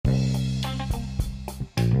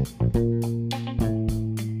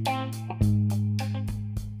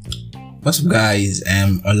What's up, guys?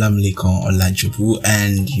 I'm Olamilekon Olajubu,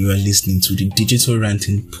 and you are listening to the Digital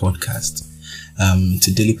Ranting Podcast. It's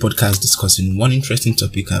a daily podcast discussing one interesting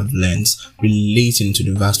topic I've learned relating to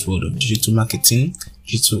the vast world of digital marketing,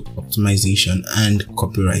 digital optimization, and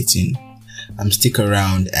copywriting. Stick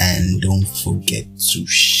around and don't forget to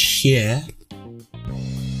share.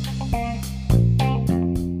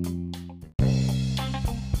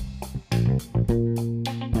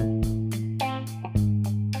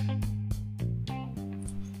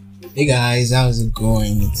 Hey guys, how's it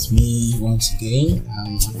going? It's me once again.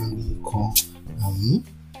 I'm Olamilekon,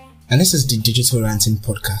 and this is the Digital Ranting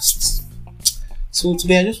Podcast. So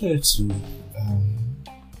today I just wanted to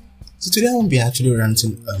today I won't be actually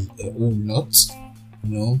ranting a whole lot.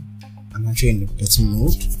 I'm actually in a better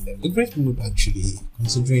mood, a great mood actually,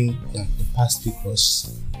 considering that the past week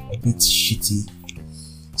was a bit shitty.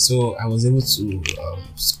 So I was able to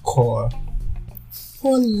score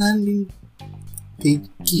 4 landing paid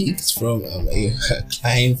gigs from a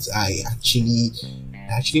client. I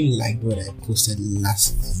actually liked what I posted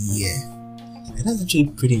last year, and that's actually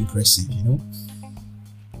pretty impressive.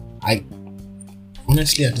 I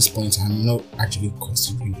honestly, at this point, I'm not actually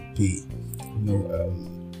considering the pay.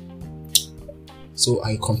 So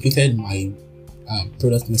I completed my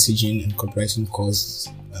product messaging and copywriting course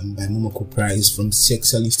by Momoko Prize from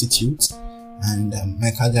CXL Institute, and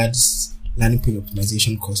Mike Haggard's landing page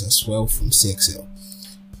optimization course as well from CXL.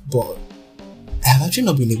 But I have actually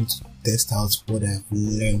not been able to test out what I've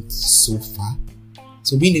learned so far.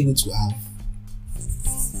 So being able to have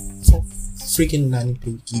 4 freaking landing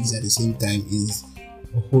page gigs at the same time is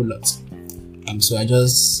a whole lot. So I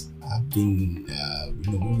just have been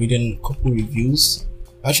reading a couple reviews.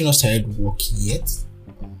 I've actually not started work yet.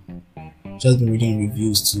 Just been reading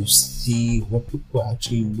reviews to see what people are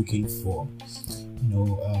actually looking for.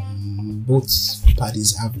 Both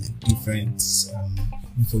parties have different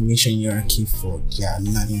information hierarchy for their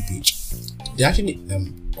landing page. They're actually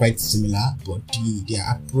quite similar, but their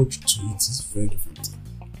approach to it is very different.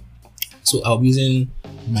 So I'll be using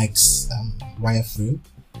Mike's wireframe.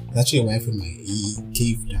 It's actually a wireframe he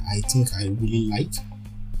gave that I think I really like.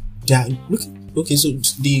 So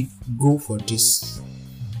they go for this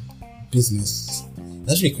business.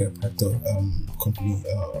 That's actually a chiropractor company.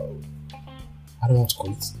 I don't want to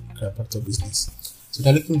call it chiropractor business. So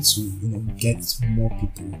they're looking to get more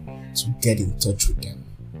people to get in touch with them.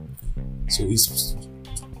 So it's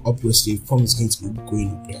obviously form is going to be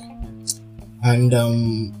going up there. And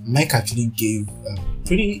Mike actually gave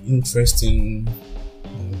pretty interesting.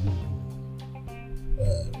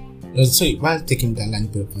 While taking the landing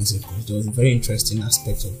page optimization course, there was a very interesting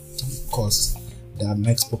aspect of the course that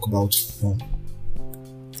Mike spoke about form.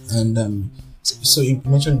 And so he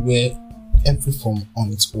mentioned where every form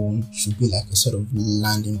on its own should be like a sort of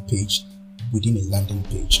landing page within a landing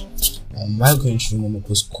page. While going through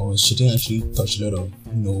Momoko's course, she didn't actually touch a lot of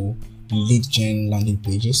lead gen landing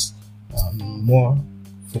pages, more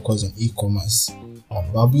focused on e-commerce.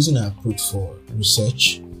 I'll be using an approach for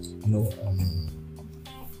research.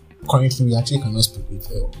 Currently we actually cannot speak with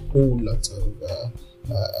a whole lot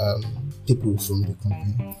of people from the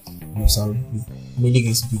company. So I'm really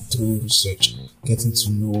going to be through research, getting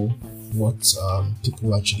to know what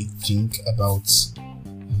people actually think about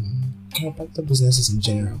chiropractor businesses in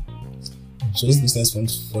general. So this business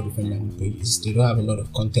runs 4 different landing pages. They don't have a lot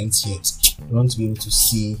of content yet. We want to be able to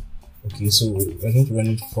see, okay, so we're going to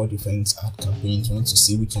run 4 different ad campaigns. We want to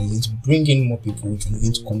see which one is going to bring in more people, which one is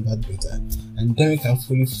going to convert better, and then we can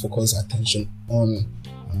fully focus attention on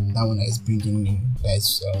that one that is bringing in, that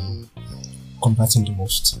is converting the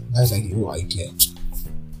most. That's like the whole idea.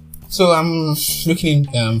 So I'm looking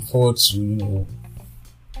forward to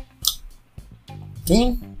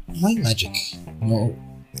doing my magic.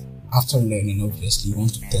 After learning, obviously you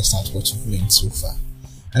want to test out what you've learned so far,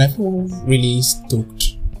 and I feel really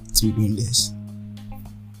stoked to be doing this.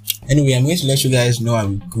 Anyway, I'm going to let you guys know how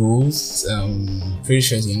it goes. Pretty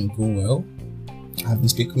sure it's going to go well. I've been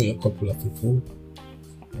speaking with a couple of people,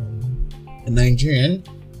 a Nigerian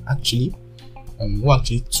actually, who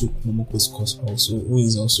actually took Momoko's course also, who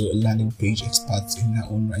is also a landing page expert in her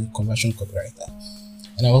own right, conversion copywriter.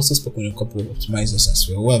 And I've also spoken with a couple of optimizers as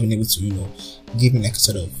well, who have been able to give me like a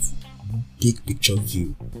sort of big picture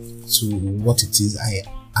view to what it is I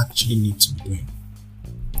actually need to be doing.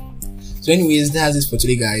 So anyways, that's it for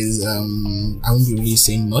today, guys. I won't be really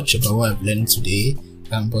saying much about what I've learned today,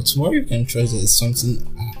 but tomorrow you can trust there's something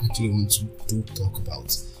I actually want to talk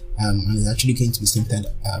about, and it's actually going to be centered.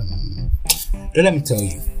 Don't let me tell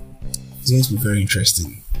you, it's going to be very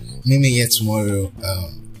interesting. Maybe yet tomorrow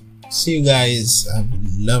See you guys. Have a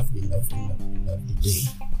lovely, lovely, lovely, lovely day.